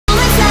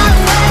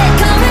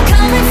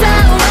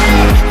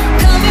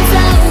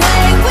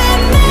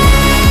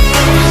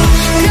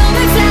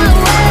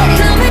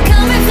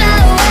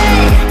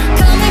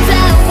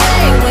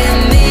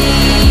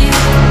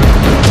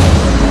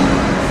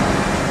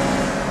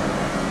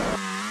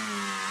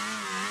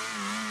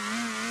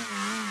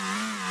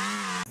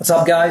What's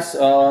up, guys?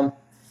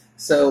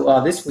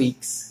 This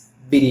week's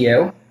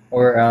video,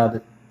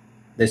 or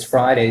this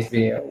Friday's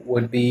video,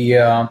 would be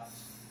let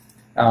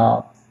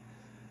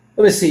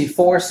me see,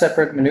 4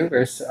 separate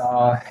maneuvers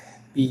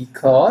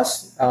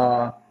because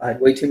I had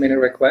way too many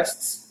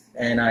requests,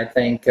 and I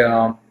think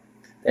there's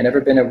never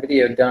been a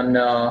video done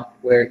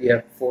where you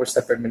have 4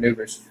 separate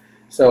maneuvers.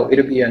 So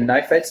it'll be a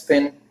knife edge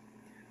spin,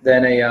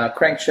 then a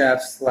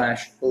crankshaft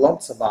slash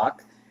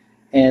Lomsavak,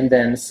 and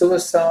then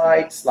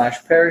suicide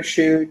slash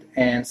parachute,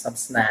 and some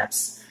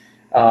snaps.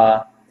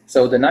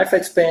 So the knife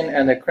edge spin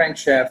and the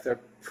crankshaft are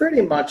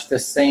pretty much the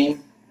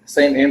same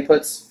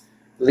inputs,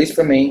 at least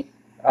for me.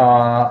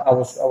 I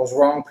was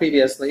wrong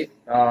previously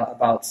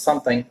about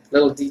something,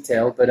 little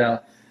detail, but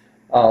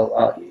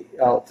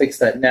I'll fix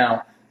that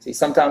now. See,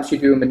 sometimes you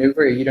do a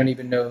maneuver, you don't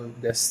even know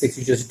the sticks.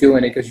 You're just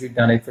doing it because you've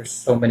done it for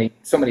so many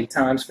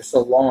times for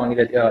so long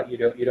that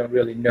you don't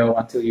really know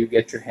until you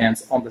get your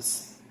hands on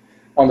this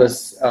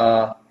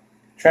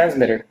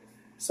transmitter.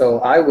 So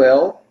I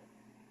will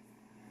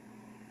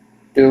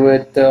do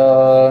it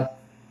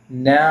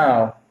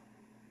now.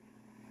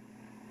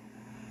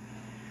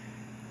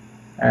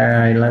 All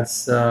right, let's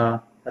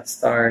start.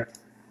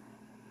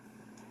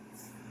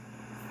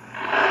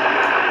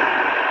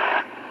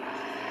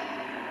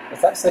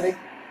 What's up, City?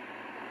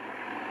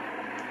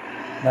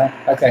 No?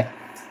 Okay.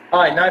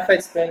 All right, knife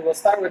edge spin. We'll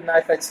start with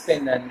knife edge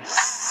spin then.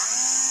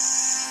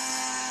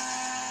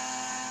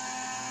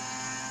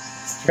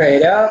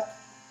 Straight up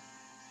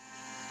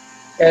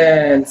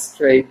and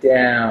straight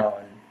down.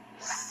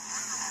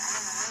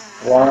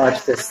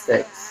 Watch the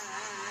sticks.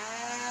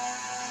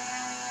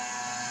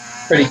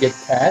 Pretty good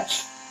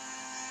catch.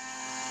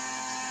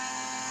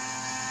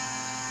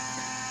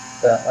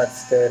 So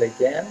let's do it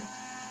again.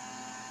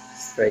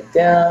 Straight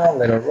down,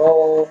 little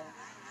roll,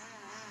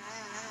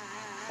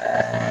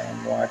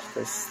 and watch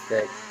the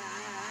stick.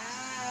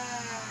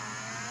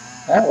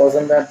 That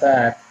wasn't that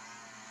bad.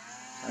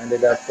 I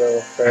ended up a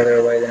little further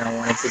away than I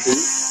wanted to be.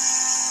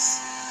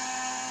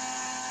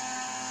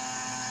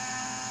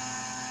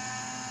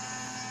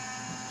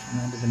 Turn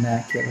on the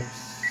binoculars.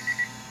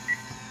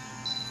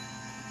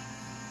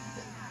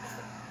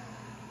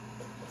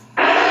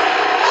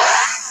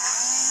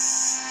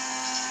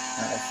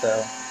 Alright, so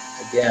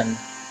again,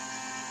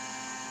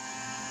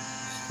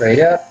 straight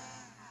up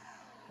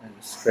and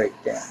straight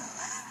down.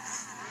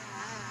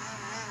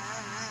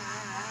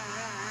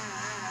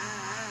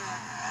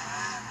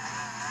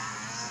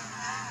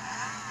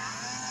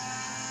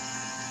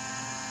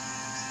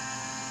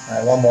 All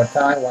right, one more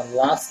time, one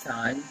last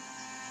time.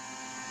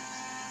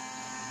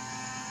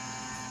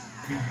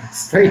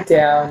 Straight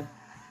down.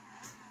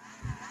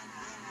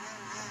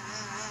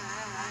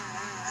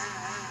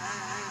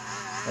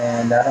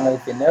 And I don't know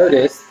if you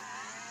noticed,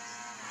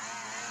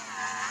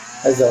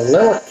 there's a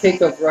little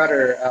kick of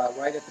rudder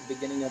right at the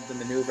beginning of the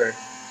maneuver.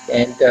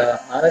 And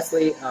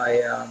honestly,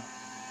 I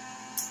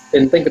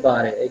didn't think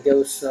about it. It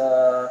goes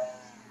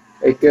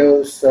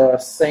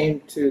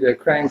same to the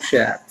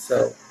crankshaft.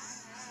 So.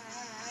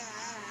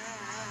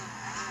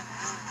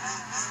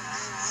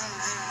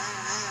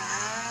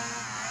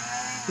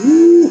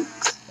 Woo.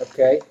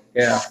 Okay,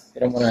 yeah,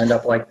 you don't want to end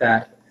up like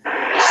that.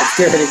 Let's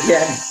give it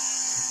again.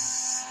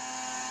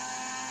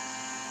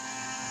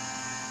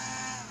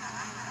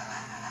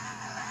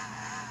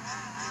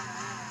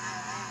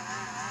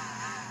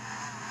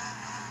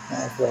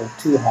 That's a little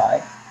too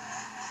high.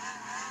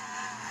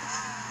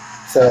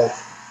 So,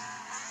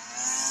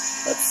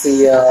 let's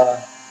see,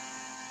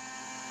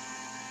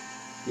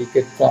 you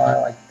could fly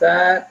like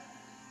that.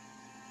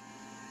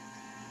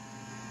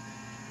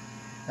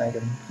 Like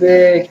a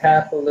big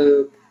half a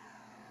loop,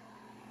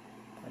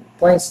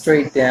 plane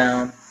straight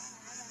down,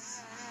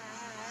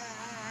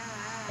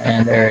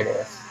 and there it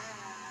is.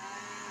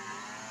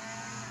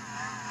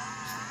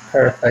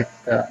 Perfect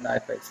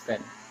knife edge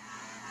spin.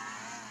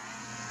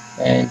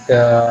 And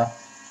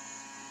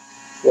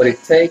what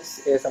it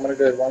takes is, I'm going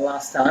to do it one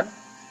last time.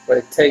 What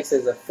it takes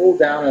is a full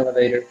down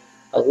elevator,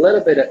 a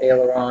little bit of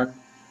aileron,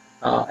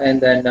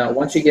 and then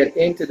once you get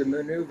into the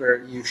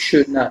maneuver, you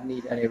should not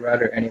need any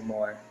rudder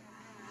anymore.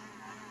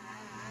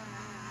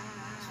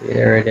 See,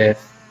 there it is.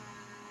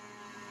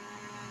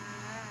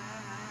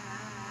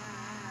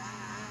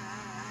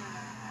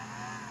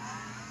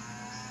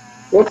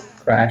 Whoop,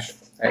 crash.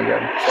 There you go.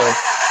 So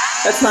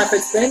that's knife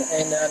edge spin,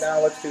 and now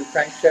let's do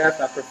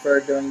crankshaft. I prefer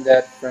doing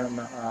that from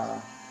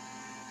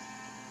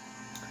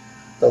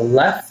the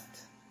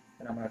left.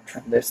 And I'm going to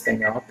turn this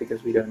thing off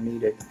because we don't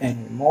need it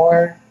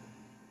anymore.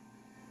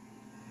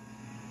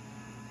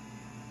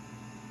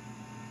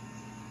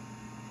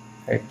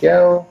 There you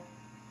go.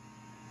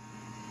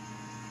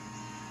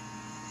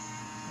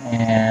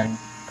 And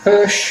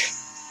push.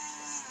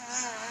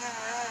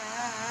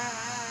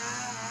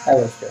 That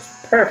was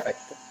just perfect.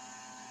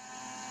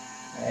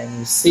 And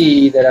you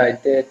see that I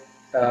did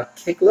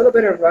kick a little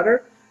bit of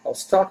rudder. I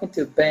was talking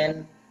to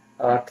Ben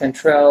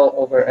Cantrell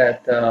over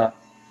at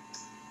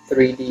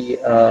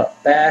 3D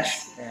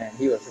Bash, and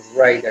he was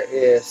right. There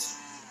is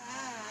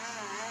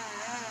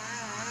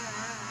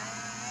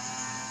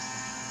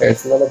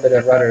There's a little bit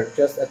of rudder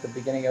just at the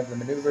beginning of the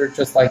maneuver,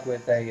 just like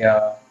with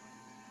a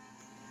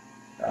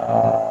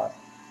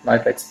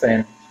knife edge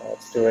spin. So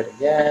let's do it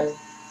again.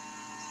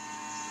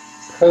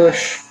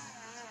 Push.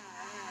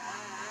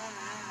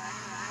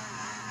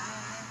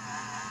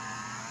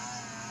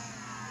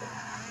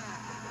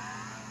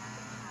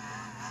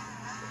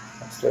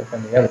 Let's do it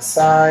from the other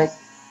side.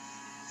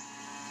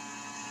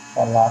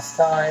 One last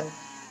time.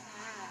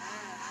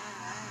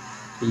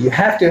 So you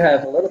have to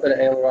have a little bit of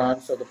aileron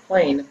so the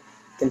plane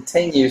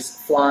continues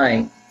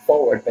flying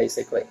forward,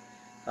 basically.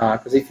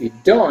 Because if you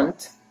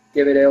don't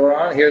give it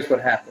aileron, here's what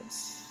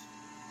happens.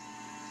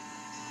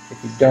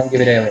 If you don't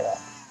give it aileron.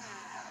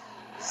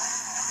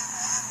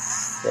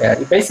 Yeah,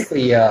 you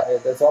basically,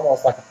 it's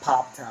almost like a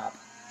pop top.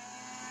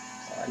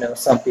 I know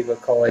some people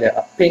call it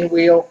a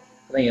pinwheel.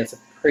 I think it's a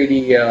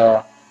pretty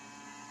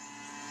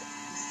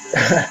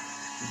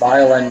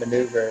violent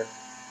maneuver.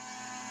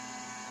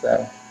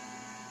 So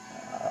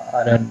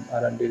I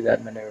don't do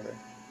that maneuver.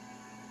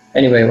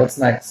 Anyway, what's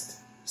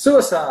next?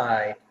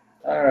 Suicide.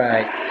 All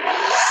right.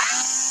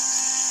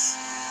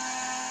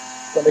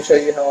 Let me show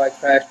you how I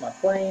crashed my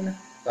plane.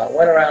 So I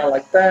went around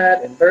like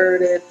that,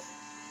 inverted,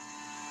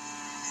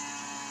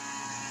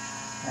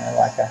 and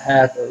like a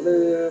half a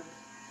loop,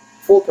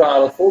 full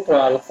throttle, full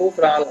throttle, full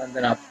throttle, and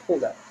then I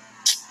pulled up.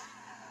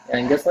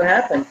 And guess what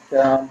happened?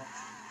 The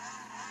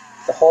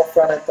whole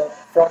front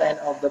end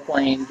of the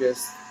plane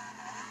just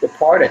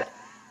departed.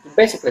 It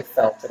basically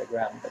fell to the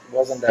ground, but it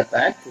wasn't that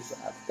bad because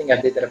I think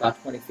I did that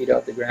about 20 feet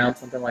off the ground,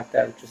 something like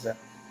that, which is a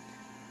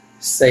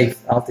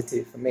safe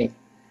altitude for me.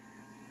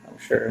 I'm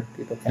sure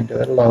people can do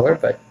it lower,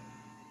 but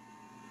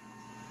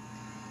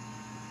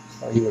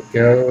so you would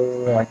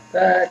go like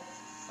that.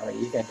 I mean,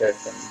 you can do it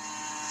from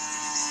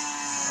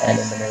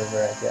any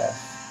maneuver, I guess.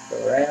 Go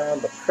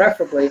around, but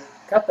preferably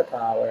cut the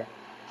power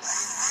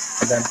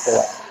and then pull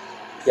up.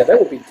 Yeah, that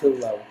would be too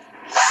low.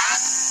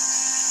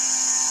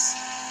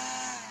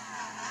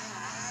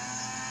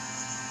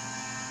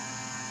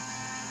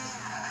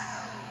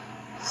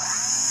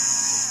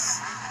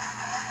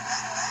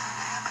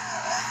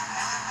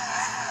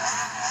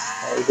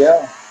 There we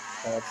go.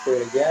 So let's do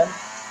it again.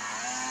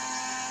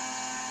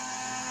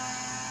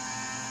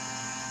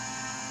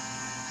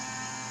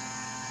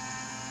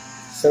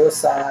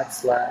 Suicide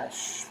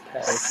slash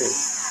parachute.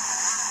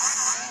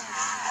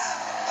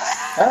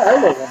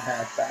 That wasn't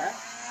half bad.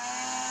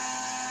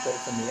 Go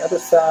from the other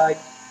side.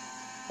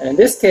 And in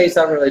this case,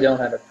 I really don't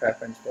have a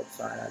preference what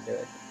side I do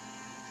it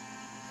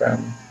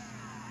from.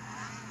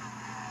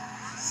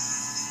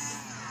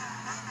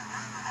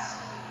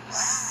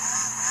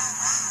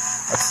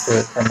 Let's do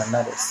it from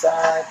another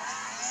side.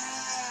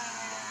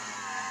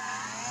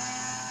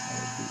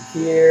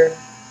 Maybe here.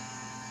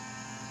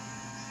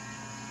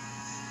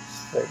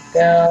 Straight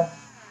down.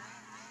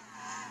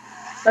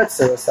 That's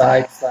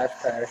suicide slash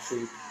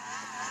parachute.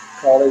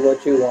 Call it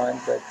what you want,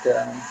 but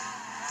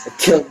it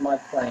killed my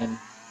plane.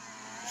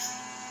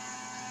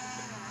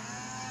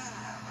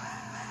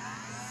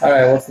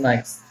 Alright, what's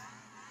next?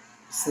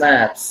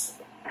 Snaps.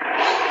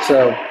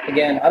 So,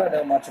 again, I don't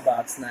know much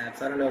about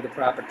snaps. I don't know the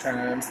proper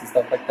terms and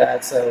stuff like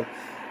that, so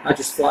I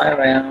just fly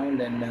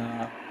around and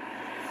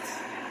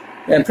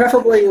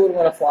preferably you would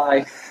want to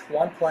fly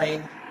one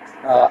plane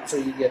so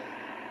you get,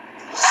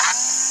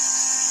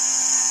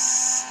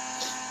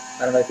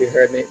 I don't know if you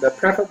heard me, but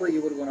preferably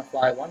you would want to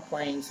fly one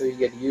plane so you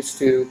get used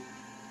to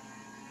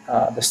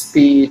the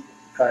speed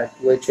at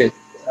which it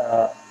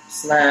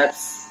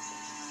snaps,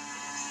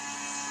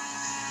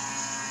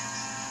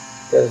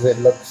 because it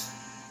looks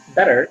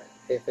better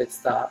if it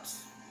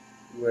stops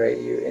where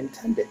you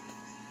intend it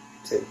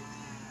to.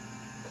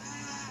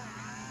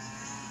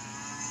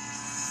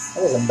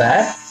 That wasn't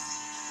bad.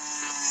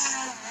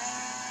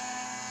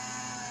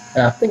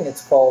 And I think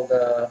it's called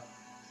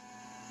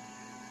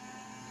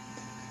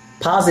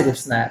positive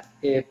snap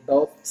if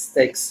both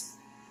sticks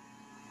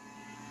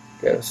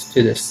goes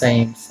to the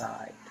same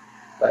side,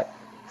 but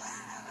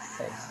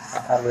hey,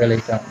 I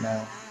really don't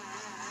know.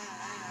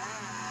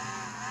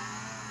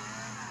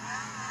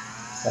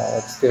 So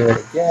let's do it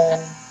again.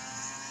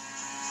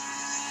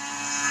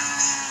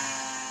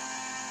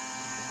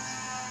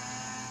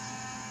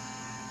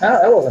 Oh,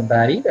 that wasn't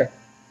bad either.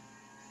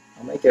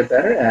 I'll make it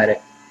better at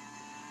it.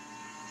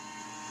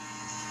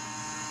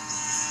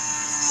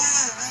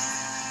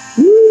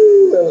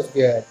 Woo, that was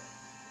good.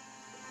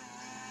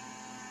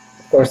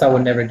 Of course, I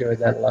would never do it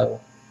that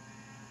low.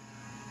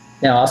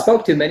 Now, I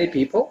spoke to many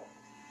people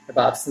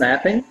about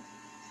snapping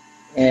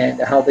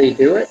and how they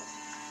do it.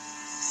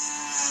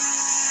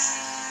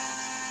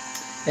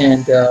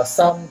 And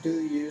some do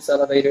use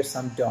elevators,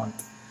 some don't.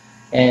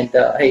 And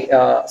hey,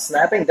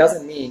 snapping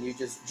doesn't mean you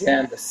just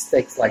jam the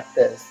sticks like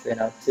this, you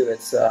know, to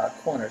its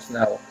corners.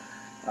 No.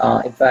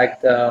 In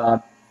fact,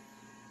 I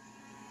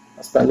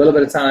spent a little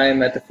bit of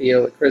time at the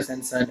field with Chris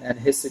Henson, and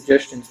his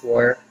suggestions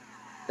were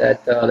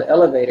that the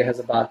elevator has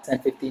about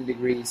 10-15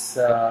 degrees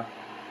of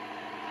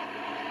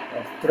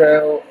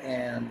throw,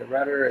 and the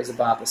rudder is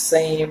about the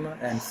same,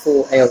 and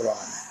full aileron.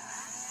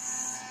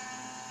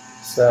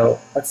 So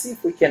let's see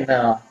if we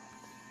can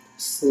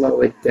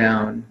slow it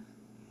down.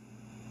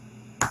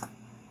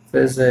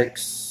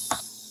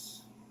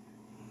 physics.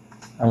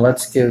 And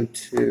let's go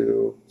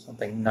to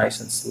something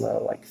nice and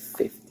slow, like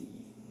 50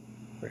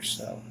 or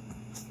so.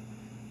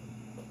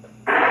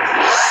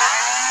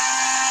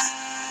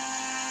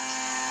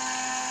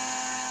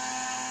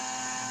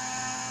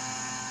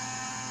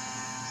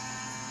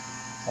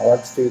 Now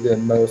let's do the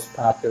most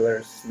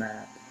popular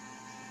snap.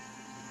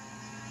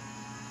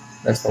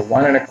 That's the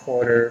 1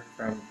 1/4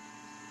 from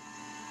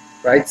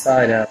right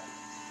side up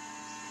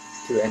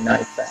to a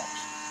knife edge.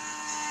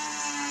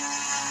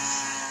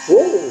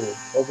 Whoa,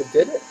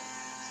 overdid it.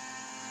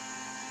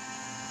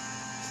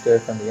 Let's do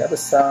it from the other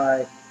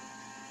side.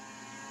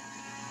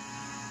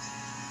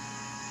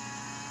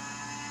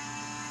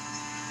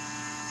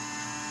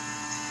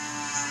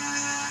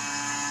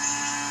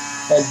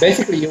 And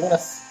basically you want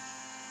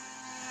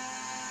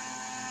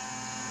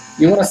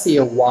to see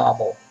a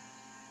wobble.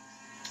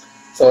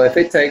 So if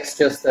it takes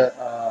just a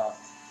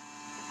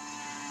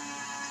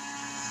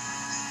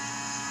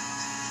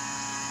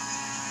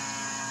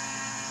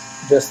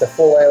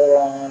full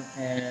aileron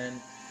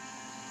and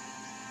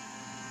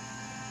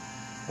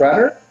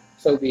rudder,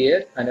 so be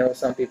it. I know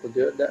some people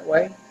do it that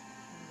way.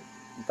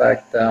 In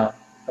fact, a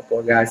couple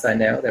of guys I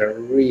know that are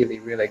really,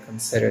 really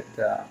considered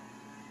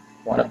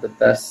one of the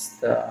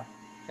best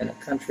in the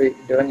country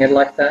doing it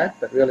like that.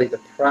 But really the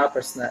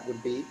proper snap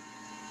would be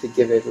to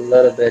give it a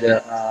little bit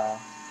of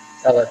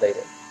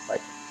elevated,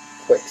 like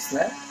quick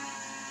snap,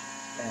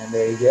 and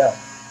there you go.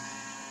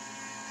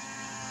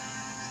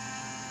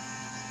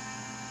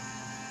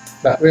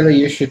 But really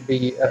you should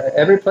be,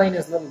 every plane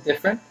is a little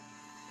different,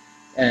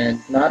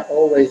 and not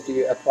always do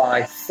you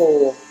apply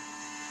full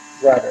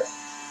rudder.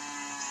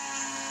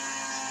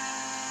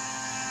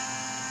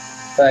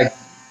 In fact,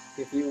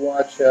 if you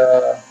watch,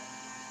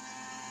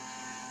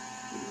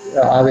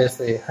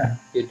 obviously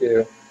you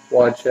do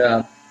watch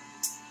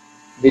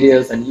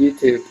videos on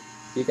YouTube,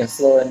 you can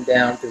slow it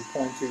down to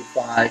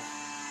 0.25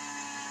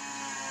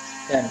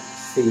 and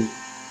see.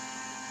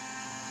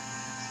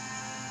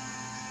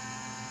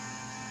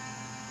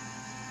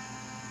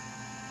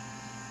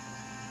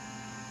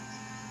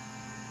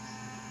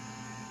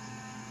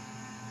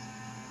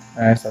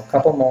 Alright, so a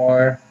couple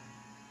more.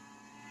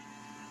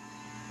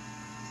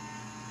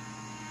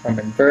 From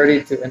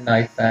inverted to a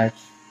knife edge,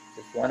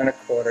 just 1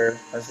 1/4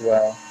 as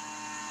well.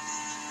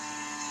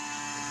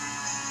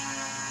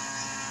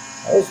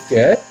 That was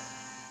good.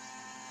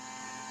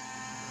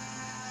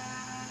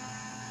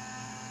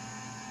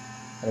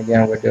 And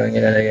again, we're doing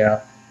it at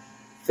a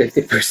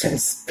 50%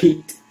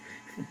 speed.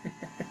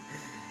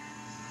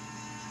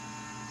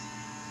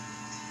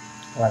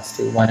 Let's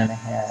do 1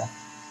 1/2.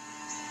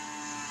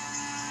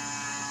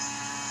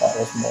 That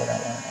was more than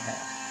 1 1/2.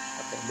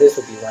 Okay, this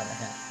would be 1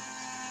 1/2.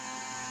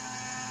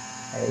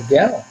 There you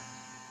go.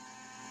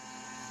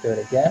 Do it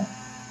again.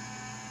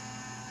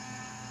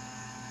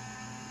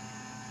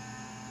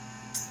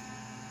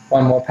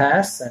 One more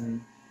pass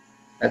and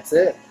that's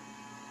it.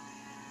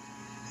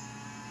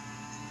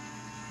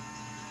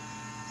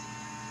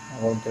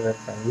 And we'll do it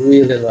from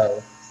really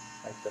low,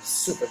 like the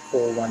super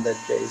cool one that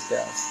Jace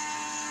does.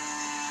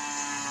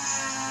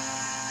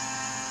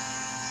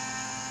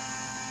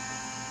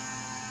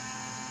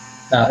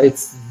 Now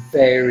it's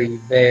very,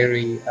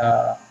 very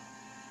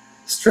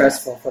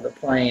stressful for the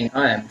plane,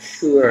 I am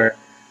sure,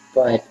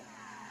 but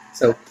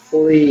so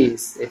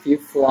please, if you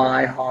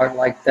fly hard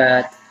like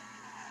that,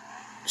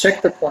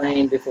 check the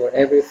plane before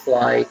every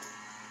flight.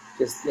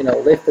 Just,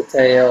 lift the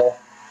tail,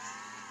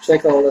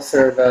 check all the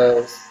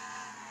servos,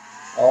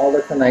 all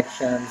the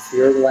connections,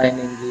 your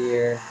landing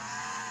gear,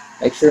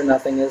 make sure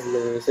nothing is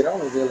loose. It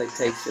only really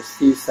takes just a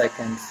few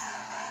seconds.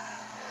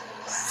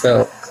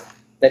 So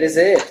that is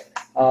it.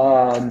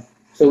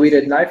 So we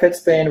did knife head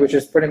spin, which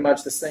is pretty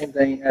much the same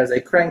thing as a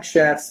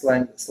crankshaft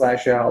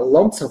slash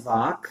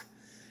Lomsavak.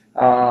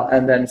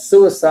 And then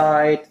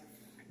suicide.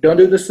 Don't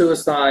do the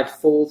suicide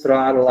full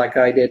throttle like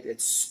I did.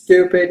 It's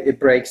stupid. It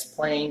breaks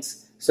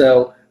planes.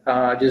 So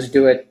just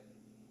do it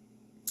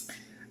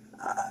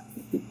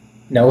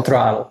no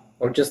throttle,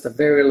 or just a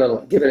very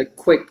little. Give it a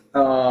quick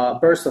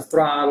burst of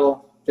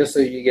throttle, just so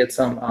you get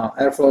some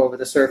airflow over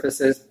the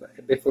surfaces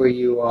before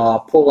you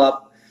pull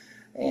up.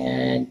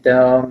 And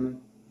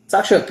it's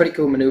actually a pretty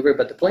cool maneuver,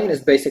 but the plane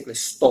is basically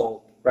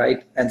stalled,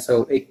 right? And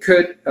so it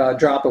could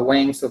drop a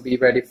wing, so be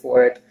ready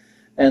for it.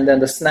 And then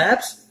the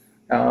snaps,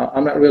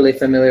 I'm not really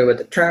familiar with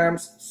the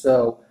terms,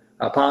 so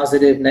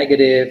positive,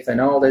 negative,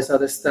 and all this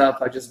other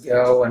stuff, I just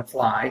go and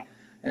fly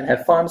and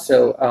have fun.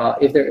 So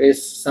if there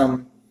is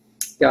some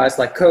guys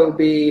like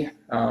Kobe,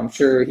 I'm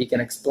sure he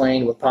can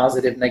explain what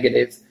positive,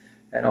 negatives,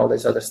 and all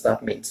this other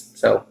stuff means.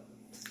 So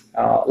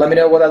let me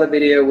know what other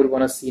video you would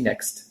want to see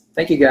next.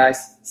 Thank you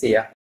guys. See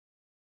ya.